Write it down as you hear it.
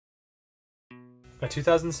A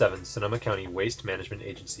 2007 Sonoma County Waste Management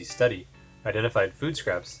Agency study identified food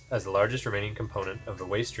scraps as the largest remaining component of the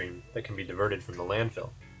waste stream that can be diverted from the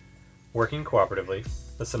landfill. Working cooperatively,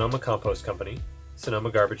 the Sonoma Compost Company,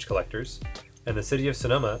 Sonoma Garbage Collectors, and the City of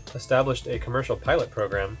Sonoma established a commercial pilot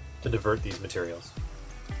program to divert these materials.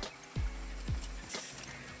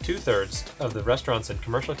 2/3 of the restaurants and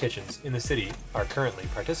commercial kitchens in the city are currently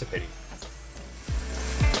participating.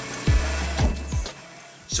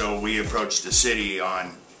 So we approached the city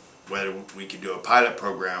on whether we could do a pilot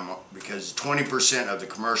program because 20% of the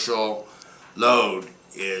commercial load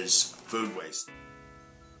is food waste.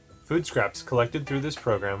 Food scraps collected through this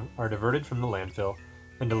program are diverted from the landfill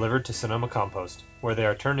and delivered to Sonoma Compost, where they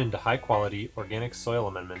are turned into high-quality organic soil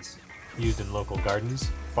amendments used in local gardens,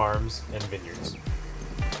 farms, and vineyards.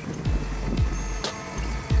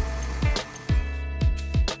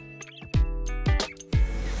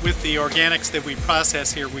 With the organics that we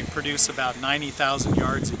process here, we produce about 90,000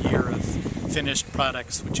 yards a year of finished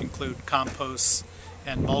products, which include composts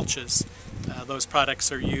and mulches. Those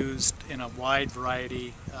products are used in a wide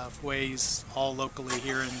variety of ways, all locally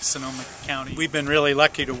here in Sonoma County. We've been really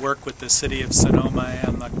lucky to work with the City of Sonoma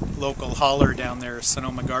and the local hauler down there,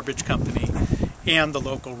 Sonoma Garbage Company, and the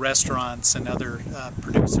local restaurants and other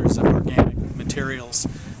producers of organic materials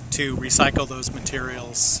to recycle those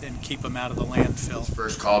materials and keep them out of the landfill.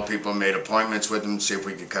 First called people, made appointments with them, see if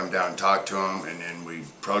we could come down and talk to them, and then we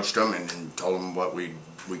approached them and then told them what we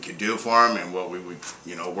could do for them and what we would,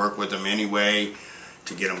 work with them anyway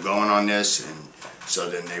to get them going on this, and so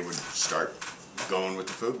then they would start going with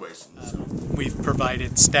the food waste. We've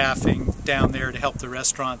provided staffing down there to help the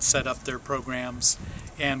restaurants set up their programs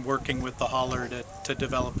and working with the hauler to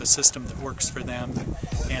develop a system that works for them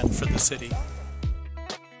and for the city.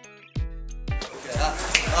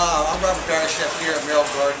 I'm Robert Dyer, chef here at Merrill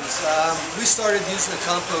Gardens. We started using the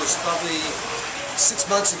compost probably 6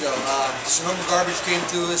 months ago. Sonoma Garbage came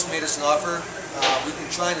to us, made us an offer. We've been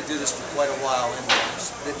trying to do this for quite a while, and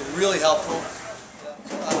they've been really helpful.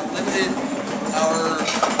 Limited our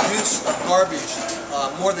use of garbage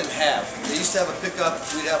more than half. They used to have a pickup.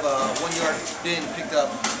 We'd have a 1-yard bin picked up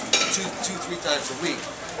two, 3 times a week.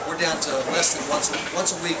 We're down to less than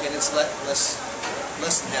once a week, and it's less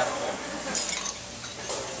than half full.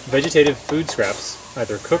 Vegetative food scraps,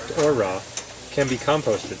 either cooked or raw, can be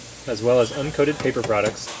composted, as well as uncoated paper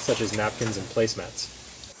products such as napkins and placemats.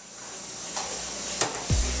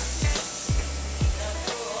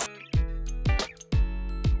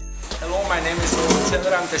 Hello, my name is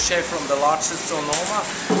Chandra. I'm the chef from the Lodge in Sonoma.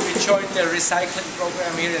 We joined the recycling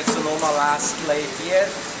program here in Sonoma late year.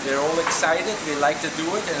 We're all excited. We like to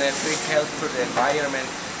do it, and it's big help for the environment.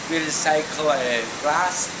 We recycle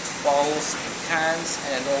glass, bottles, cans,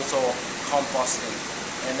 and also composting.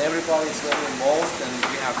 And everybody is very involved, and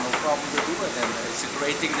we have no problem to do it. And it's a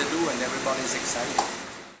great thing to do, and everybody's excited.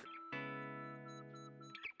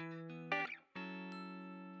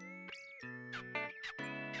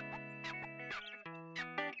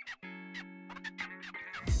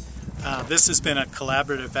 This has been a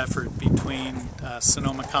collaborative effort between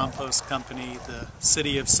Sonoma Compost Company, the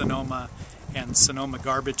City of Sonoma, and Sonoma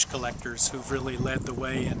Garbage Collectors, who've really led the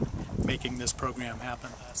way in making this program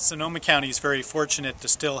happen. Sonoma County is very fortunate to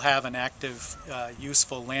still have an active,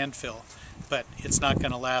 useful landfill, but it's not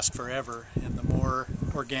going to last forever, and the more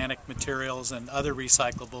organic materials and other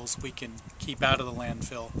recyclables we can keep out of the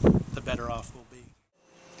landfill, the better off we'll be.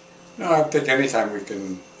 No, I think anytime we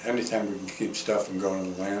can keep stuff from going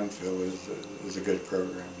to the landfill is a good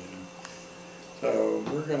program, So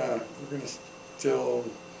we're gonna still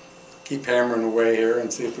keep hammering away here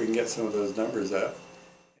and see if we can get some of those numbers up.